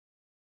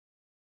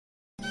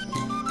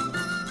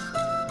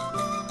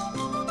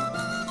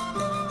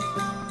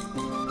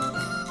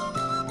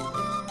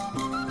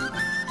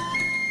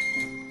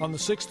On the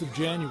 6th of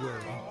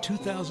January,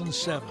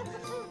 2007,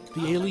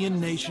 the Alien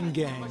Nation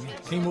gang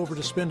came over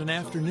to spend an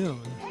afternoon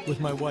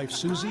with my wife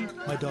Susie,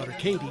 my daughter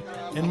Katie,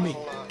 and me,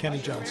 Kenny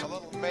Johnson. A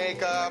little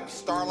makeup,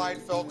 starlight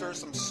filter,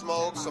 some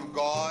smoke, some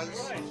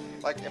gauze.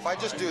 Like, if I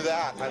just do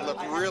that, I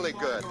look really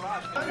good.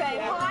 Okay,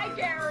 hi,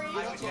 Gary.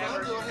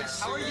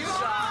 How are you?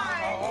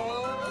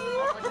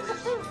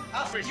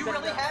 Alfred, you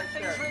really had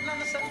things written on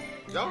the set?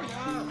 Oh,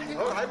 yeah.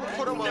 Oh, I would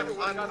put them on actors.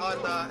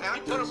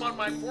 Put them on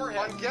my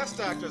forehead. On guest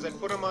actors, I'd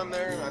put them on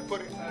there, and I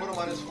put them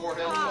on his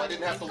forehead, so I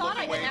didn't have to look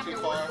way too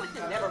far.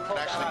 Never pulled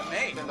that on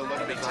me.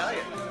 Let me tell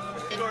you.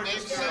 Name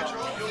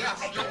Central? Yes.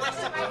 I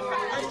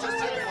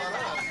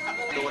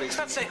was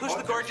about to say, who's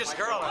the gorgeous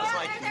girl? I was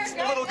like, it's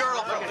the little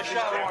girl from the show.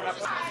 Have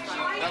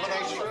a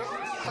nice trip.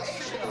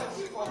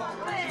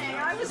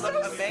 I was so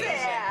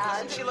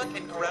sad. Doesn't she look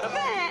incredible?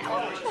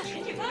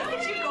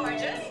 Isn't she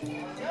gorgeous?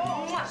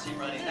 See,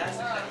 Ronnie, that's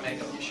the kind of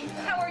makeup you should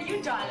have. How are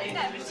you, darling? I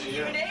haven't seen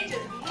you in ages.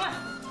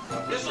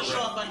 This will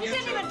show up on YouTube. You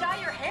didn't even dye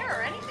your hair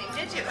or anything,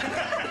 did you?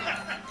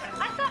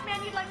 I thought,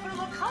 man, you'd like put a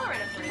little color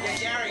in it for you. Yeah,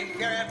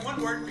 Gary, I have one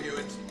word for you.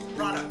 It's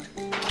product. I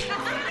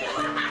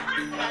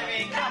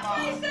mean, come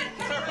on.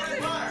 Start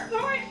putting fire.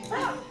 Sorry.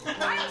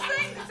 I'm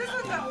saying this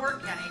isn't going to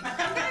work, Kenny.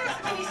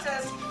 And he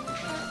says,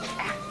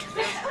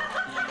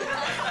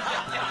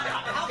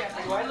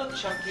 Do I look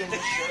chunky in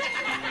this shirt?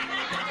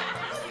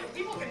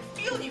 people can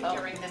feel you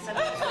during this. And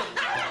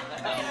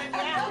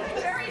I'm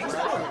very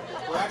excited.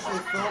 We're actually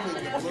filming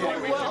it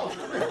really well.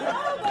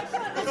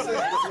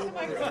 Oh,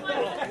 my God.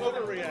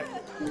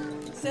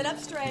 Overreact. Sit up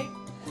straight.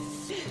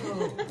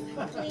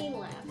 Clean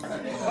laugh.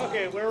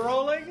 Okay, we're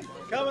rolling.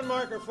 Common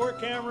marker, 4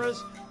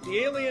 cameras. The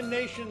Alien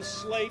Nation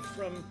slate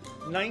from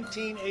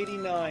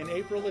 1989,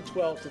 April the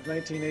 12th of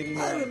 1989.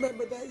 I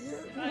remember that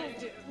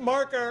year.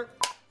 Marker.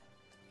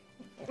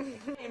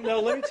 No,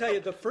 let me tell you,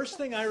 the first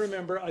thing I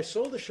remember, I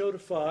sold the show to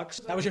Fox.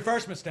 That was your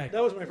first mistake.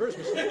 That was my first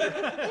mistake.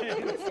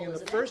 And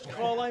the first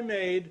call I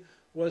made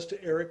was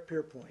to Eric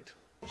Pierpoint.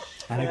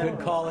 And a good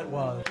call it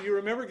was. Do you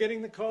remember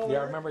getting the call? Yeah, I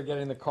Eric? remember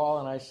getting the call,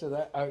 and I said,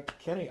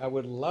 Kenny, I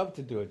would love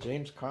to do it.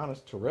 James Caan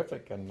is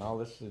terrific, and all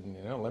this, and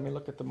let me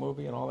look at the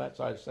movie and all that.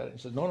 So I said it. He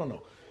said,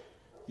 no.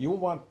 You're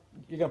going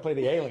to play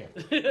the alien.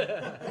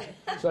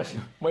 So I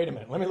said, wait a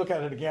minute, let me look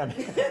at it again.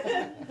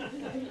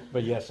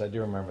 But yes, I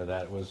do remember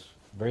that. It was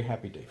a very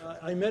happy day for me.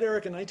 I met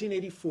Eric in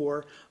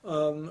 1984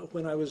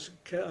 when I was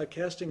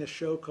casting a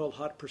show called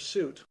Hot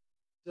Pursuit.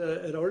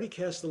 I'd already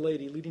cast the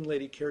leading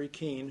lady, Carrie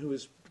Keane, who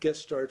has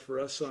guest starred for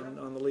us on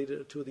the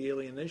lead two of the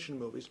Alien Nation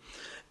movies.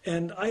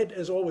 And I had,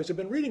 as always, have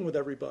been reading with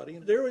everybody.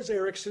 And there was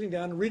Eric sitting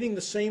down reading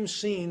the same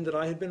scene that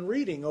I had been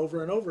reading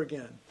over and over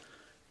again.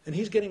 And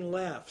he's getting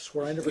laughs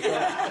where I never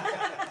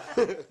got.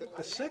 The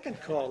second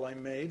call I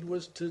made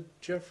was to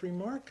Jeffrey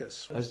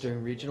Marcus. I was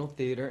doing regional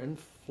theater in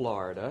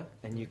Florida,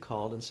 and you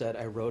called and said,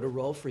 I wrote a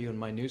role for you in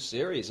my new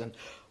series. And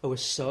I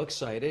was so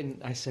excited,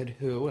 and I said,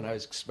 who? And I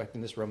was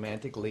expecting this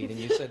romantic lead, and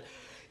you said,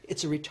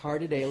 it's a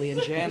retarded alien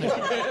janitor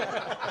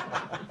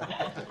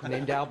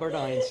named Albert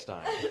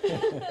Einstein.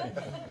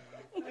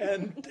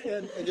 And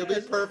you'll be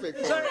perfect.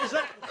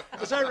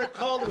 As I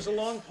recall, there was a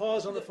long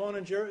pause on the phone,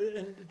 and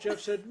Jeff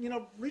said,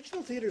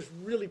 regional theater is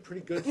really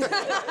pretty good for you.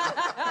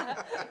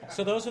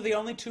 So those are the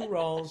only 2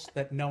 roles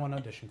that no one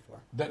auditioned for.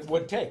 That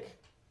would take.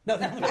 No,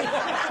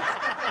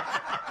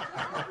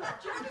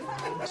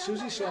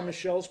 Susie saw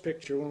Michelle's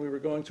picture when we were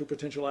going through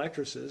potential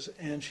actresses,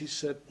 and she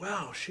said,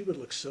 wow, she would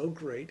look so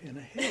great in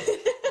a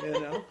hit.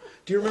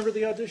 Do you remember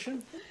the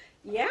audition?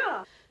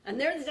 Yeah. And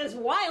there's this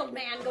wild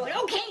man going,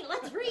 okay,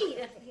 let's read.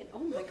 And I'm thinking, oh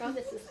my God,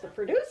 this is the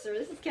producer.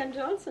 This is Ken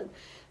Johnson.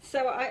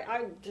 So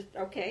I just,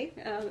 okay.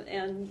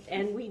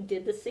 And we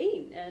did the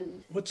scene.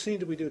 And what scene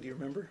did we do? Do you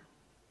remember?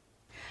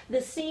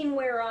 The scene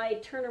where I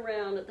turn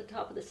around at the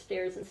top of the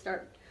stairs and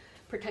start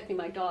protecting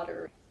my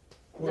daughter.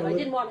 That I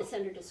didn't want to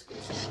send her to school.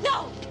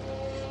 No!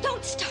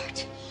 Don't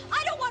start!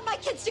 I don't want my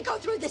kids to go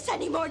through this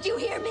anymore, do you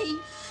hear me?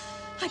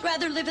 I'd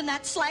rather live in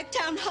that slag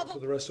town hovel for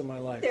the rest of my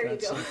life. There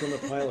That's you go. From the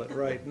pilot,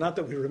 right. Not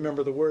that we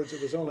remember the words,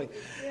 it was only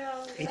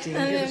 18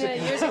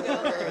 years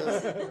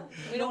ago.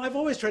 I've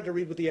always tried to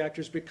read with the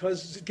actors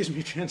because it gives me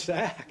a chance to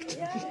act.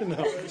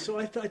 So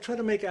I try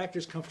to make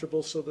actors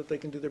comfortable so that they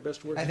can do their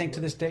best work. I think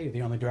to this day you're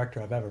the only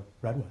director I've ever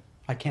read with.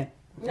 I can't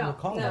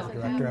recall a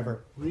director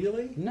ever.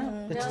 Really?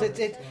 No.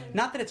 It's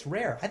not that it's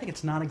rare. I think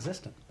it's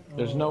non-existent.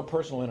 There's no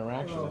personal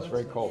interaction. It's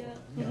very cold.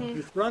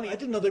 Yeah. Ronnie, I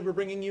didn't know they were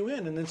bringing you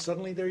in, and then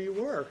suddenly there you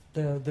were.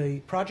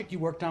 The project you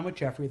worked on with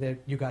Jeffrey that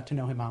you got to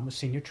know him on was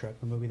Senior Trip,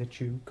 a movie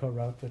that you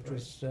co-wrote, which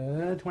was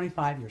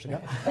 25 years ago.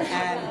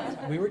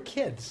 And we were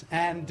kids.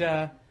 And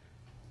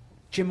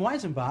Jim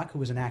Weisenbach, who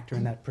was an actor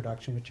in that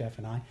production with Jeff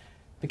and I,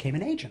 became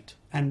an agent.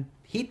 And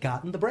he'd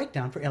gotten the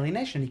breakdown for Alien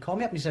Nation. He called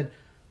me up and he said,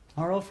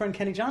 our old friend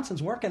Kenny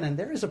Johnson's working, and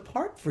there is a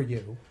part for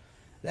you.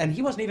 And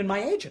he wasn't even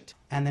my agent.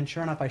 And then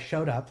sure enough, I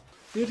showed up.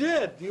 You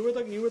did. You were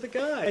the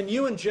guy. And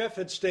you and Jeff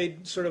had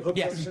stayed sort of hooked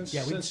up since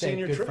we'd stayed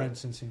Senior good Trip. friends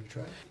since Senior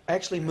Trip. I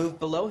actually moved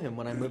below him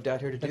when I moved out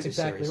here to do the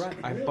exactly series.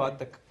 Right. I bought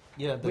the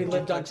Yeah, we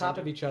lived on top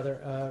of each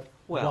other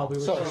while we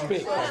were so to shooting.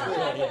 speak.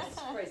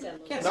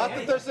 Not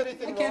that there's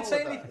anything I wrong can't with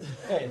say that. anything.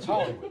 Hey, it's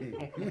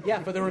Hollywood.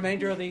 Yeah, for the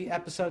remainder of the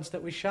episodes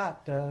that we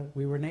shot,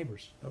 we were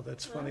neighbors. Oh,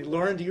 that's funny.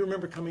 Lauren, do you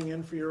remember coming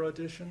in for your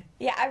audition?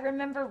 Yeah, I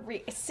remember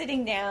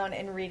sitting down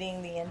and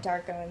reading the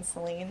Andarko and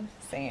Celine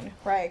scene,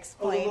 where I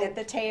explained at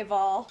the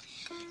table.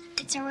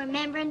 It's a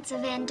remembrance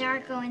of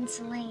Andarko and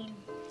Celine,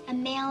 a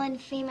male and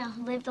female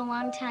who lived a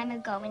long time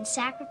ago and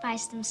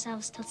sacrificed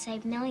themselves to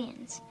save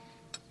millions.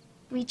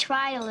 We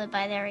try to live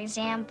by their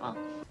example.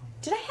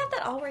 Did I have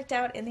that all worked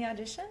out in the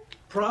audition?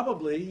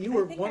 Probably. You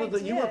were think one I of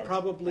the. You were did.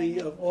 probably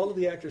of all of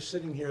the actors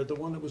sitting here, the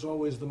one that was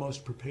always the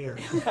most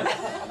prepared.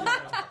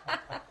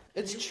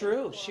 It's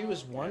true. She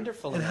was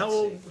wonderful. And in how that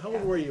old? scene. How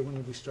old were you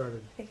when we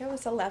started? I think I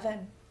was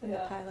 11 in the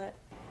pilot.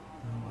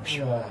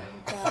 Sure.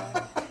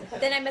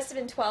 Then I must have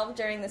been 12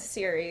 during the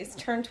series,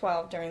 turned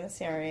 12 during the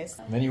series.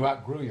 Then you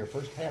outgrew your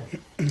first head.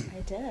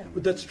 I did.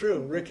 But that's true.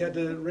 Rick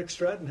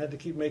Stratton had to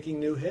keep making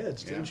new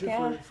heads, didn't you?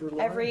 Yeah, For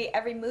Lauren?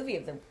 every movie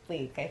of the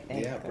week, I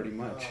think. Yeah, pretty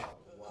much.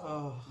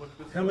 How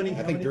many? I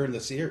how think many? during the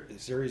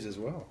series as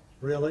well.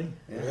 Really?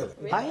 Yeah.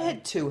 I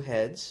had 2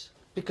 heads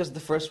because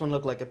the first one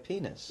looked like a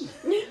penis.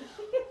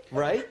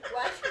 Right?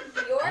 What?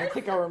 I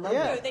think I remember.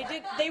 Yeah.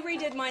 They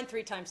redid mine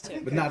 3 times too.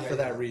 But not for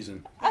that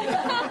reason.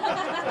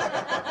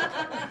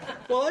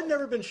 Well, I've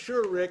never been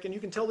sure, Rick, and you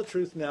can tell the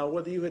truth now,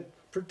 whether you had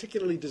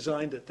particularly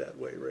designed it that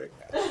way, Rick.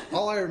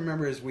 All I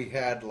remember is we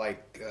had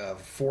like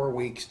 4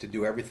 weeks to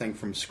do everything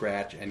from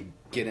scratch and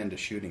get into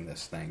shooting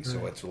this thing.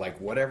 So it's like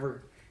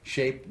whatever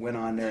shape went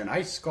on there, and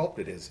I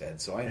sculpted his head,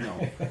 so I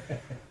know.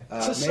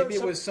 Maybe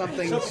it was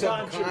something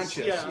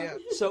subconscious. Yeah.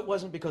 So it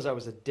wasn't because I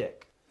was a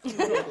dick.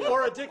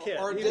 Or a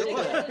dickhead. Or a either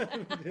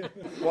dickhead.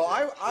 Well,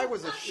 I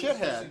was a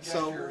shithead,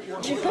 so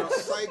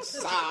Sykes.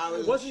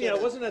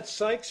 Wasn't that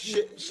Sykes?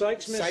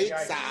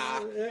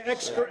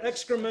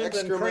 Excrement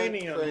and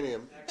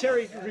cranium.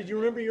 Terry, do you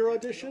remember your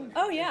audition?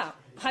 Oh yeah,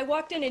 I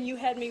walked in and you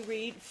had me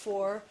read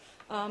for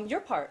your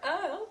part.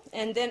 Oh.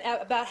 And then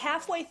about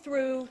halfway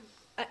through,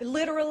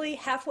 literally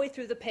halfway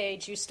through the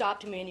page, you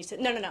stopped me and you said,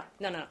 no.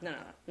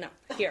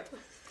 Here,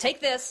 take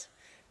this,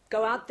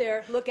 go out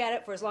there, look at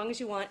it for as long as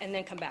you want, and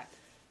then come back.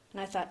 And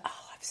I thought,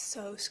 oh, I've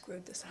so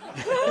screwed this up.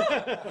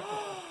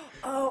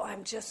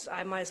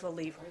 I might as well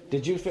leave.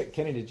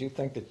 Kenny, did you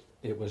think that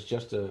it was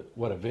just a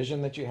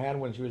vision that you had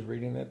when she was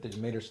reading that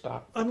you made her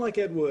stop? I'm like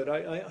Ed Wood.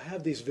 I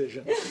have these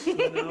visions.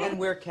 You know? And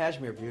wear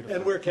cashmere beautifully.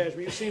 And wear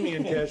cashmere. You see me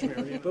in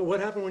cashmere. But what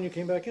happened when you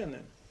came back in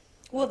then?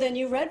 Well, then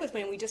you read with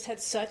me, and we just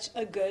had such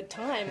a good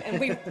time,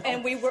 and we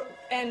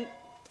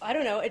I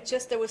don't know,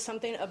 there was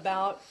something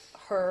about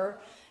her,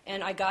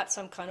 and I got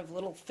some kind of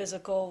little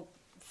physical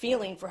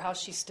feeling for how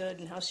she stood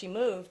and how she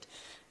moved,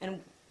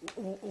 and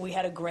we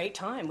had a great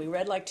time. We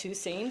read like 2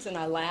 scenes, and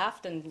I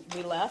laughed, and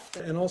we left.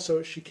 And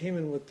also, she came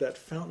in with that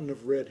fountain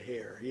of red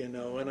hair, you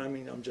know, and I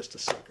mean, I'm just a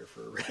sucker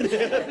for red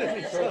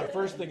hair. So the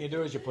first thing you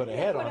do is you put a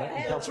head on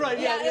it. That's right,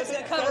 Yeah, it's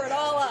going to cover it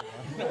all up.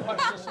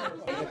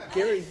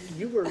 Gary,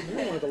 you were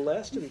one of the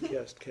last to be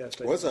cast.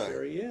 Was I?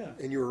 Gary, yeah.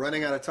 And you were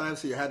running out of time,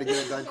 so you had to get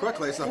it done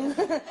quickly. So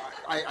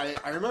I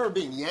remember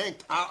being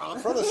yanked out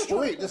from the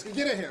street. Just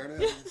get in here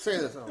and say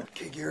this.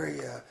 Okay,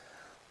 Gary,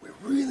 we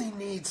really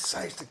need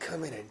Sykes to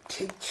come in and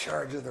take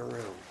charge of the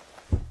room.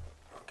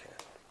 Okay,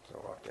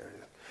 so I walked there.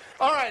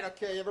 All right,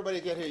 okay,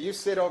 everybody get here. You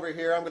sit over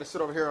here. I'm going to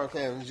sit over here.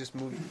 Okay, and just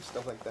move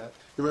stuff like that.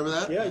 You remember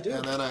that? Yeah, I do.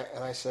 And then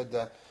I said,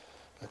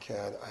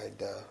 okay,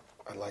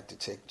 I'd like to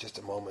take just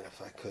a moment, if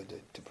I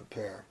could, to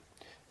prepare.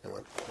 And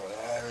went,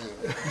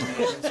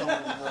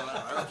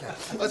 okay,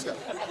 let's go.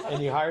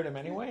 And you hired him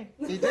anyway?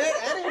 He did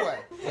anyway.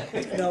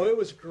 No, it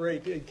was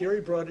great. Gary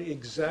brought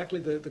exactly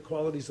the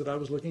qualities that I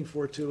was looking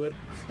for to it.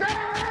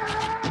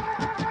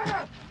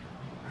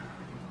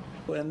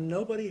 And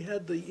nobody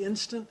had the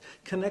instant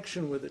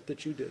connection with it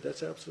that you did.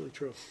 That's absolutely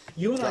true.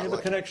 You and I have a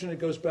connection that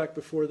goes back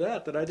before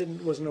that I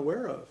wasn't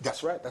aware of.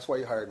 That's right. That's why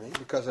you hired me,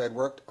 because I had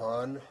worked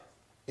on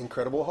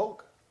Incredible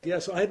Hulk. Yeah,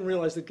 so I hadn't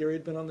realized that Gary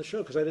had been on the show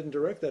because I didn't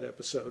direct that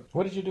episode.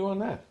 What did you do on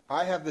that?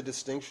 I have the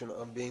distinction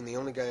of being the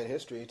only guy in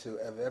history to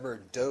have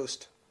ever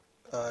dosed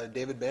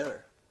David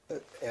Banner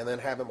and then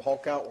have him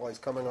Hulk out while he's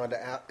coming onto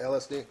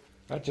LSD.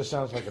 That just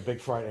sounds like a big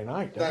Friday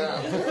night.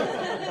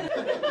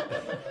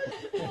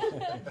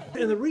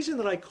 And the reason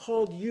that I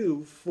called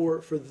you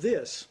for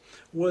this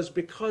was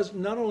because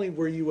not only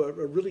were you a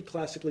really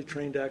classically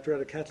trained actor at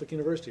a Catholic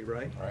university,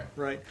 right?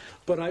 Right.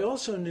 But I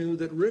also knew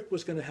that Rick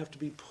was going to have to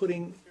be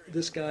putting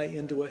this guy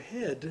into a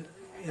head,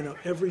 you know,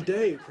 every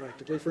day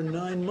practically for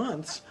 9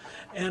 months.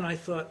 And I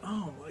thought,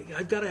 oh,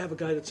 I've got to have a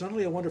guy that's not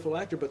only a wonderful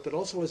actor, but that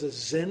also has a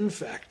Zen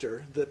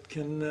factor that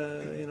can,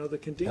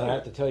 that can deal And I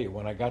have with to tell you,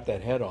 when I got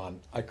that head on,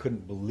 I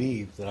couldn't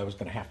believe that I was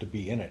going to have to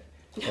be in it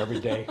every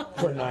day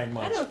for 9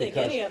 months. I don't think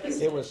any of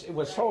us it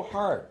was so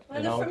hard.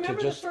 Remember to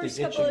just the first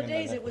the couple of itching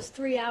and days, it was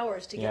 3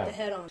 hours to get the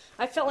head on.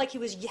 I felt like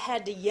he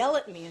had to yell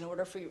at me in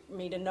order for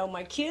me to know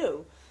my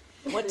cue,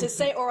 what to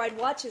say, or I'd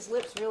watch his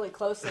lips really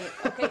closely.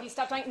 Okay, he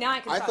stopped talking. Now I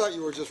can talk. I thought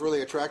you were just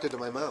really attracted to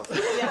my mouth.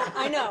 Yeah,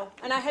 I know,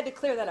 and I had to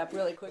clear that up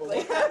really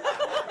quickly.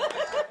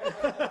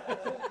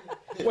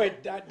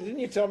 Wait, didn't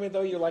you tell me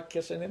though you like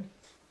kissing him?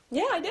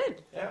 Yeah, I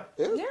did. Yeah.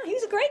 Yeah,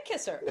 he's a great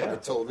kisser. Never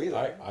told me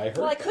that. I heard.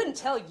 Well, I that. couldn't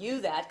tell you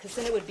that because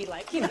then it would be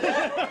like, you know,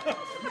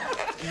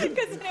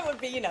 because then it would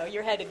be, you know,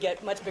 your head would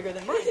get much bigger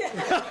than mine.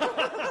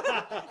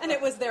 And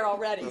it was there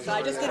already, so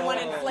I just didn't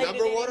want to inflate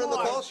Number it one on the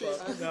anymore. call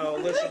sheet. No,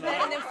 listen.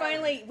 And then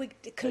finally, we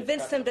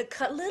convinced them to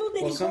cut little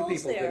bitty Well, some holes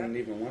people there. didn't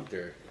even want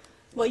their.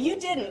 Well, you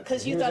didn't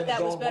because you He was thought in that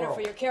his was own better world.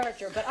 for your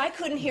character, but I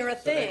couldn't hear a They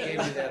thing.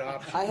 gave me that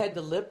option. I had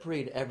to lip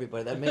read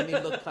everybody. That made me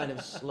look kind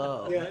of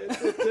slow. Yeah,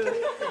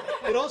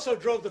 it also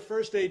drove the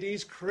first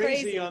ADs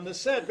crazy on the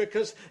set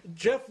because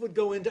Jeff would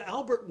go into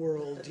Albert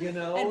World, you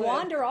know, And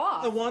wander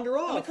off. And wander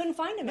off. And we couldn't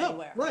find him No,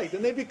 anywhere. right,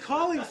 and they'd be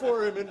calling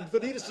for him, and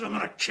Vanita said, "I'm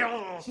going to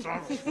kill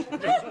him."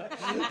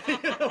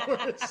 You know,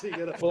 where is he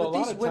gonna- Well, a But lot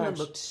these of women times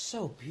looked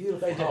so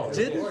beautiful.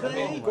 Didn't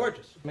they?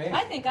 gorgeous.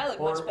 I think I look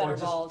much better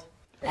bald.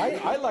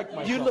 I like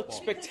myself. You look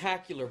bald.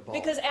 spectacular, bald.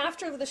 Because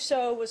after the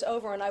show was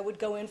over and I would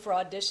go in for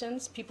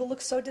auditions, people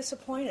looked so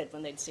disappointed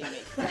when they'd see me.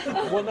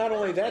 Well, not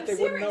only that, they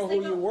wouldn't know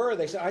who you were.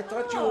 They said, "I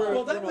thought you were."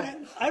 Well, that you know,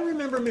 would, I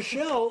remember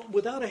Michelle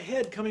without a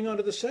head coming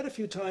onto the set a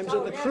few times,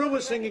 and the crew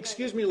was saying,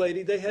 "Excuse me,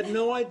 lady." They had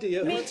no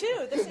idea. Me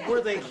too.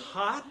 Were they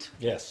hot?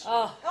 Yes.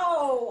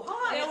 Oh,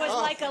 hi. It was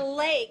like a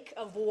lake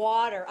of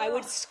water. I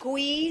would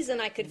squeeze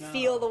and I could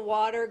feel the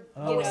water,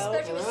 you know. Yeah,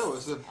 it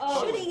was a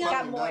Shooting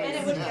up. And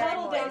it would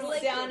puddle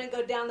down and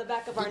go down the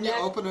back of our Didn't you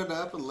neck. open it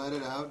up and let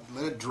it out,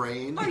 let it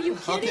drain? Are you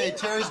kidding? Okay,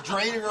 Terry's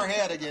draining her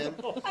head again.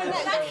 And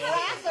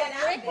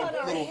that on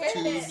our Little head.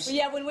 tubes.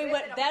 Yeah, when we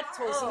went, that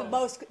was the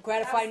most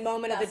gratifying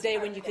moment of the day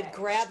when you could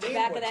grab the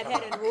back of that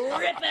head and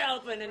rip it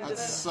open and That's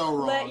just so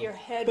wrong. let your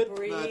head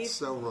breathe. That's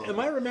so wrong. Am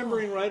I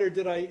remembering right, or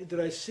did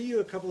I see you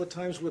a couple of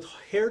times with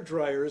hair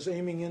dryers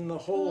aiming in the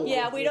hole?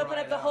 Yeah, we'd open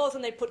up the holes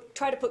and they'd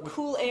try to put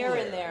cool air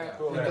in there.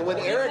 And when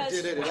Eric Because-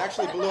 did it, it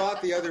actually blew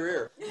out the other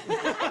ear.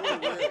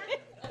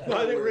 No,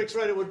 I think Rick's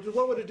right.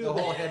 What would it do? The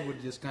whole head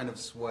would just kind of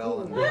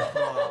swell and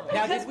Now,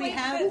 Because did we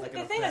have?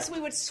 the thing is, we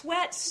would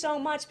sweat so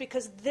much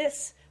because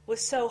this was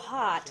so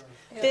hot.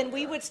 Then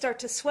we would start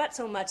to sweat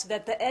so much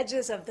that the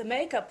edges of the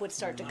makeup would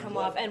start to come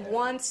off. And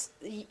once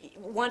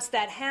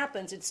that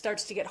happens, it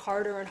starts to get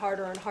harder and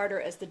harder and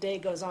harder as the day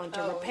goes on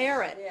to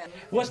repair it.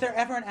 Was there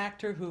ever an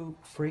actor who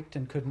freaked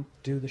and couldn't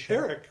do the show?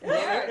 Eric.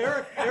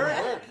 Eric.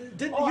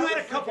 You had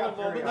a couple of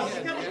moments.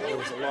 There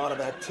was a lot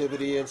of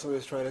activity, and somebody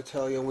was trying to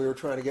tell you, and we were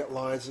trying to get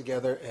lines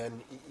together,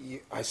 and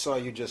I saw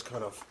you just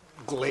kind of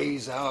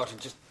glaze out,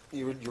 and just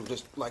you were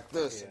just like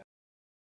this.